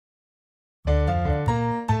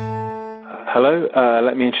Hello,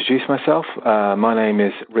 let me introduce myself. My name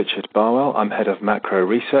is Richard Barwell. I'm head of macro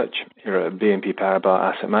research here at BNP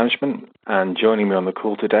Paribas Asset Management, and joining me on the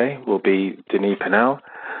call today will be Denis Penel.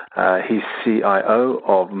 He's CIO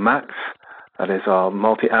of MAX, that is our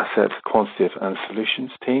multi-asset quantitative and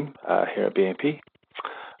solutions team here at BNP.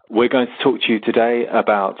 We're going to talk to you today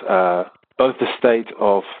about both the state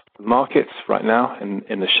of markets right now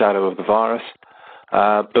in the shadow of the virus,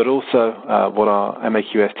 but also what our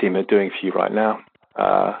MAQS team are doing for you right now,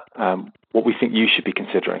 what we think you should be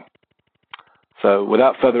considering. So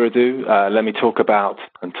without further ado, let me talk about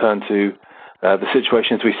and turn to the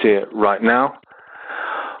situations we see it right now.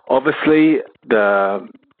 Obviously, the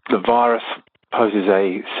virus poses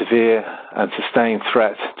a severe and sustained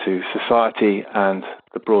threat to society and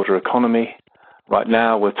the broader economy. Right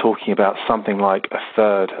now, we're talking about something like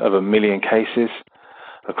 1/3 cases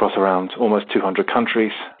across around almost 200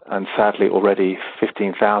 countries, and sadly already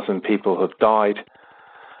 15,000 people have died.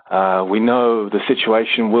 We know the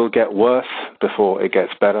situation will get worse before it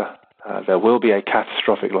gets better. There will be a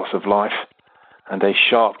catastrophic loss of life and a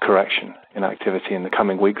sharp correction in activity in the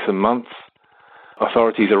coming weeks and months.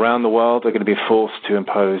 Authorities around the world are going to be forced to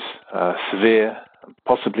impose severe,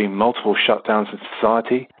 possibly multiple shutdowns in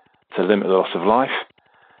society to limit the loss of life,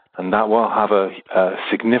 and that will have a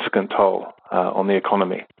significant toll on the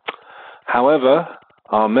economy. However,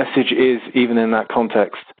 our message is, even in that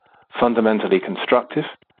context, fundamentally constructive.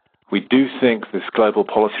 We do think this global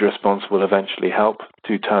policy response will eventually help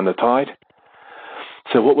to turn the tide.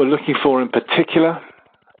 So what we're looking for in particular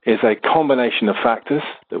is a combination of factors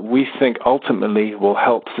that we think ultimately will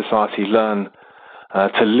help society learn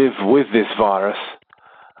to live with this virus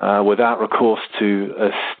without recourse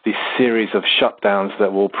to this series of shutdowns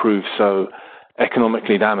that will prove so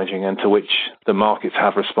economically damaging and to which the markets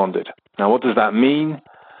have responded. Now, what does that mean?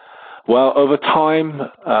 Well, over time,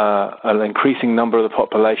 an increasing number of the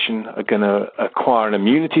population are going to acquire an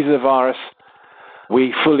immunity to the virus.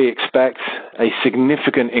 We fully expect a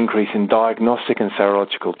significant increase in diagnostic and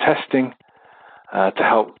serological testing to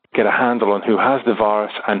help get a handle on who has the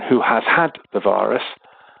virus and who has had the virus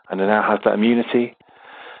and now has that immunity.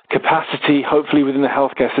 Capacity, hopefully within the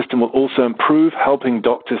healthcare system, will also improve, helping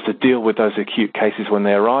doctors to deal with those acute cases when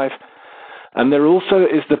they arrive. And there also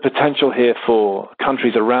is the potential here for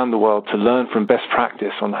countries around the world to learn from best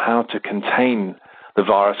practice on how to contain the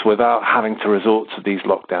virus without having to resort to these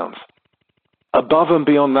lockdowns. Above and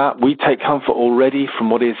beyond that, we take comfort already from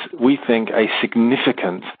what is, we think, a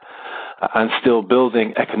significant and still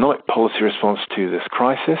building economic policy response to this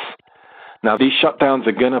crisis. Now, these shutdowns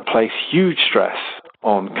are going to place huge stress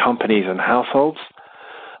on companies and households,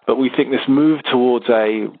 but we think this move towards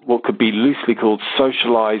what could be loosely called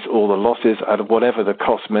socialize all the losses at whatever the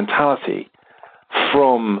cost mentality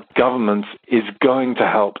from governments is going to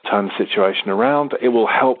help turn the situation around. It will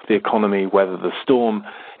help the economy weather the storm.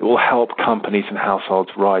 It will help companies and households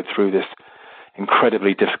ride through this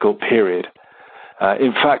incredibly difficult period.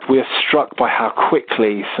 In fact, we are struck by how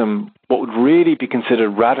quickly some what would really be considered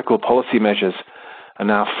radical policy measures are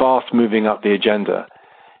now fast moving up the agenda,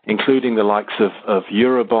 including the likes of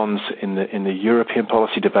Eurobonds in the European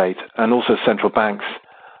policy debate, and also central banks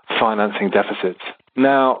financing deficits.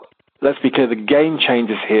 Now, let's be clear, the game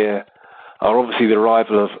changers here are obviously the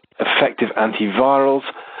arrival of effective antivirals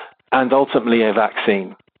and ultimately a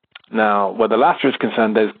vaccine. Now, where the latter is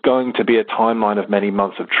concerned, there's going to be a timeline of many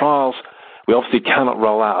months of trials. We obviously cannot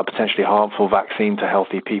roll out a potentially harmful vaccine to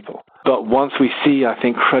healthy people. But once we see, I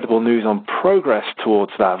think, credible news on progress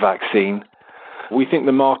towards that vaccine, we think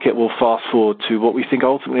the market will fast forward to what we think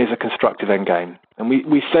ultimately is a constructive endgame. And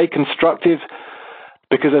we say constructive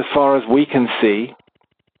because as far as we can see,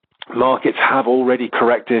 markets have already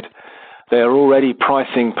corrected. They are already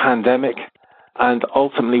pricing pandemic and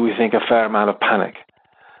ultimately we think a fair amount of panic.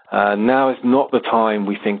 Now is not the time,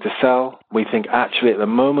 we think, to sell. We think actually at the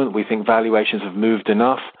moment, we think valuations have moved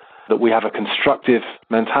enough that we have a constructive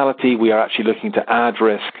mentality. We are actually looking to add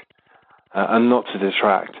risk and not to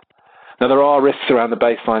detract. Now, there are risks around the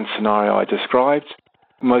baseline scenario I described.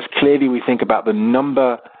 Most clearly, we think about the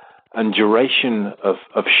number and duration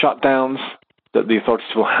of shutdowns that the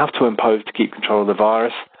authorities will have to impose to keep control of the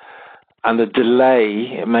virus and the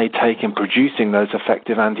delay it may take in producing those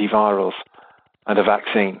effective antivirals and a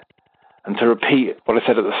vaccine. And to repeat what I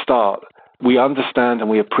said at the start, we understand and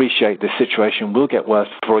we appreciate this situation will get worse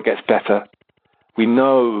before it gets better. We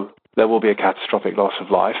know there will be a catastrophic loss of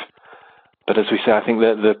life. But as we say, I think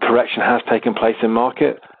that the correction has taken place in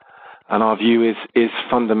market, and our view is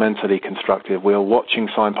fundamentally constructive. We are watching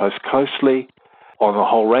signposts closely on a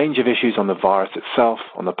whole range of issues, on the virus itself,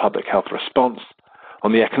 on the public health response,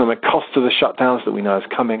 on the economic cost of the shutdowns that we know is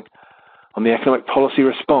coming, on the economic policy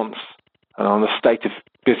response, and on the state of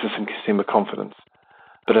business and consumer confidence.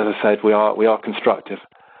 But as I said, we are constructive.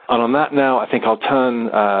 And on that now, I think I'll turn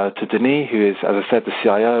to Denis, who is, as I said, the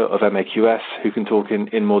CIO of MAQS, who can talk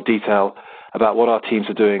in more detail about what our teams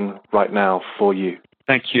are doing right now for you.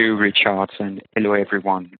 Thank you, Richard, and hello,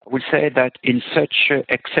 everyone. I would say that in such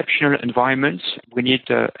exceptional environments, we need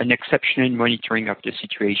an exceptional monitoring of the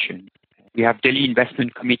situation. We have daily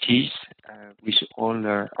investment committees with all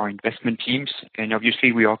our investment teams, and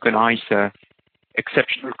obviously we organize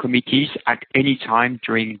exceptional committees at any time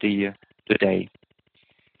during the day.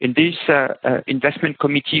 In this investment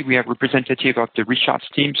committee, we have representative of the Richard's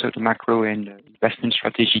team, so the macro and investment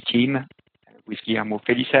strategy team, with Guillermo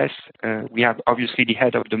Felices. We have obviously the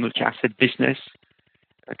head of the multi-asset business,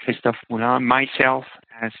 Christophe Moulin, myself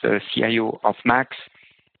as CIO of Max,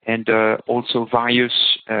 and also various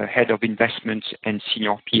head of investments and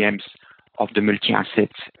senior PMs of the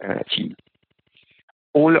multi-asset team.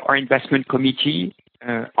 All our investment committee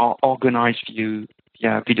are organized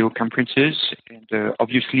via video conferences, and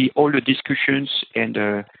obviously all the discussions and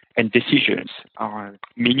decisions are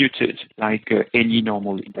minuted like any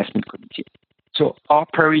normal investment committee. So our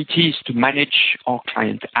priority is to manage our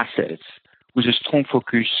client assets with a strong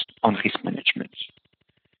focus on risk management.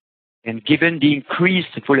 And given the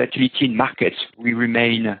increased volatility in markets, we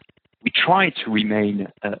try to remain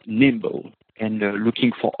nimble and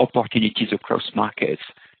looking for opportunities across markets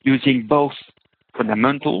using both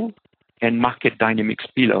fundamental and market dynamics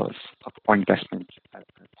pillars of our investment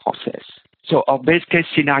process. So our base case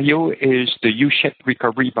scenario is the U-shaped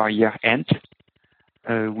recovery by year end,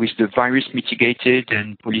 with the virus mitigated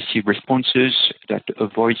and policy responses that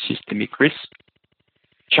avoid systemic risk.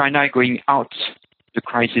 China going out the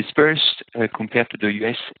crisis first compared to the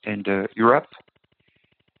US and Europe.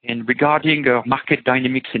 And regarding our market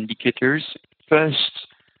dynamics indicators, first,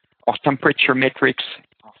 our temperature metrics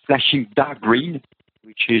are flashing dark green,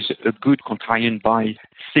 which is a good contrarian buy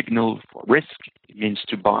signal for risk. It means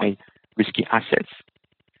to buy risky assets.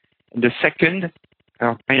 And the second,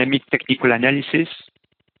 our dynamic technical analysis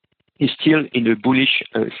is still in a bullish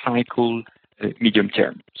cycle medium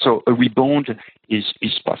term. So a rebound is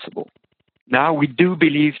possible. Now, we do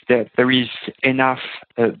believe that there is enough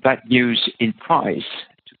bad news in price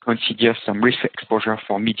to consider some risk exposure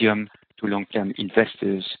for medium to long-term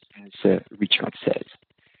investors, as Richard said.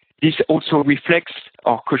 This also reflects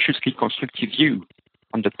our cautiously constructive view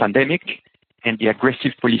on the pandemic and the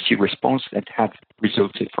aggressive policy response that have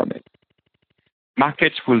resulted from it.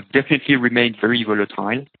 Markets will definitely remain very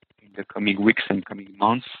volatile in the coming weeks and coming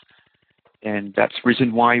months, and that's the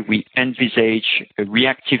reason why we envisage a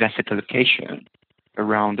reactive asset allocation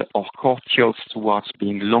around our core tilts towards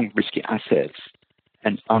being long risky assets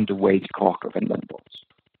and underweight core government bonds.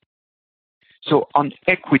 So on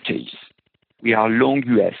equities, we are long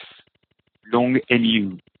US, long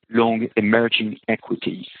MU, long emerging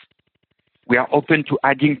equities. We are open to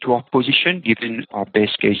adding to our position given our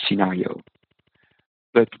base case scenario.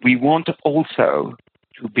 But we want also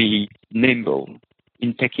to be nimble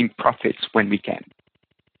in taking profits when we can.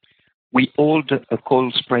 We hold a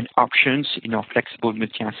call spread options in our flexible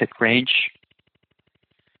multi-asset range.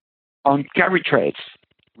 On carry trades,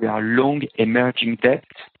 we are long emerging debt,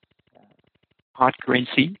 hard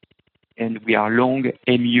currency, and we are long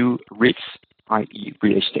MU REITs, i.e.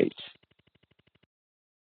 real estate.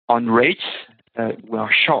 On rates, we are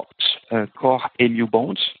short core MU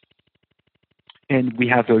bonds, and we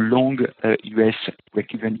have a long US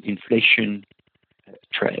break-even inflation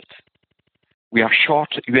trade. We are short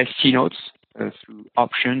UST notes through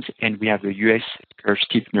options, and we have a US curve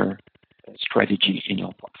steepener strategy in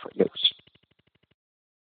our portfolios.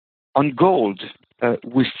 On gold,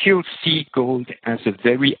 we still see gold as a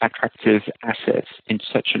very attractive asset in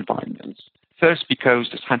such environments. First, because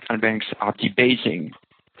the central banks are debasing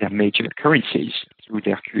their major currencies through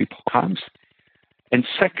their QE programs. And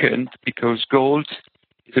second, because gold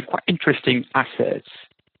is a quite interesting asset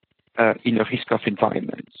in a risk-off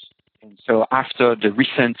environment. And so after the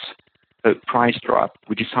recent price drop,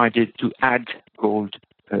 we decided to add gold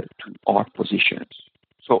to our positions.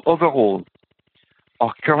 So overall,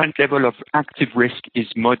 our current level of active risk is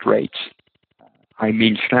moderate. I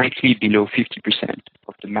mean slightly below 50%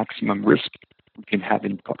 of the maximum risk we can have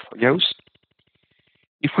in portfolios.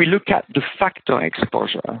 If we look at the factor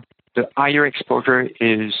exposure, the higher exposure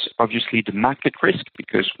is obviously the market risk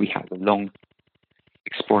because we have a long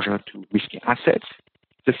exposure to risky assets.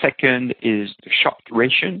 The second is the short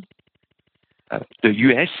duration, the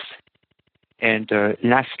US, and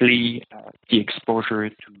lastly, the exposure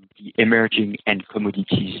to the emerging and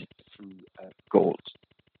commodities through gold.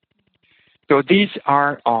 So these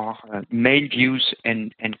are our main views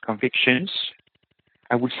and convictions.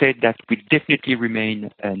 I would say that we definitely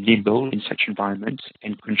remain nimble in such environments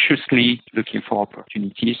and consciously looking for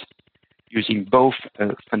opportunities using both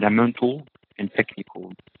fundamental and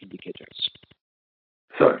technical indicators.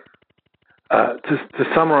 So, to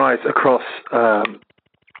summarize across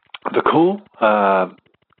the call,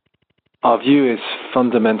 our view is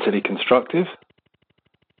fundamentally constructive,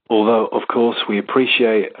 although, of course, we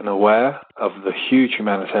appreciate and aware of the huge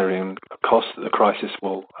humanitarian cost that the crisis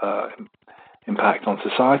will impact on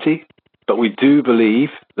society. But we do believe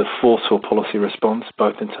the forceful policy response,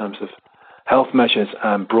 both in terms of health measures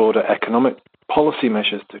and broader economic policy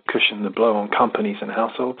measures to cushion the blow on companies and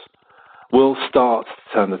households, will start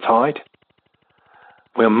to turn the tide.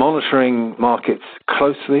 We're monitoring markets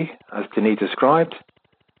closely, as Denis described.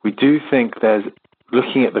 We do think there's,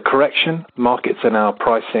 looking at the correction, markets are now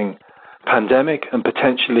pricing pandemic and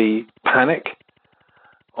potentially panic.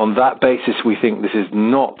 On that basis, we think this is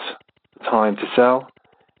not the time to sell.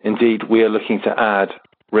 Indeed, we are looking to add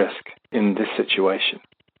risk in this situation.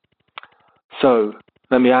 So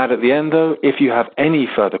let me add at the end, though, if you have any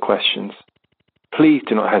further questions, please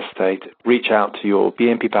do not hesitate. Reach out to your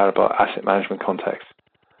BNP Paribas Asset Management contacts.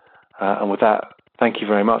 And with that, thank you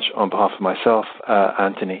very much on behalf of myself,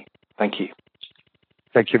 Anthony. Thank you.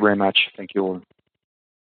 Thank you very much. Thank you all.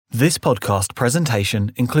 This podcast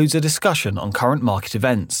presentation includes a discussion on current market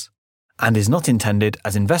events and is not intended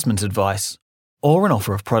as investment advice or an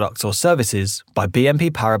offer of products or services by BNP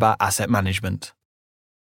Paribas Asset Management.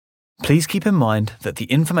 Please keep in mind that the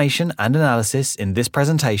information and analysis in this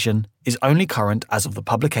presentation is only current as of the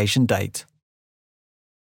publication date.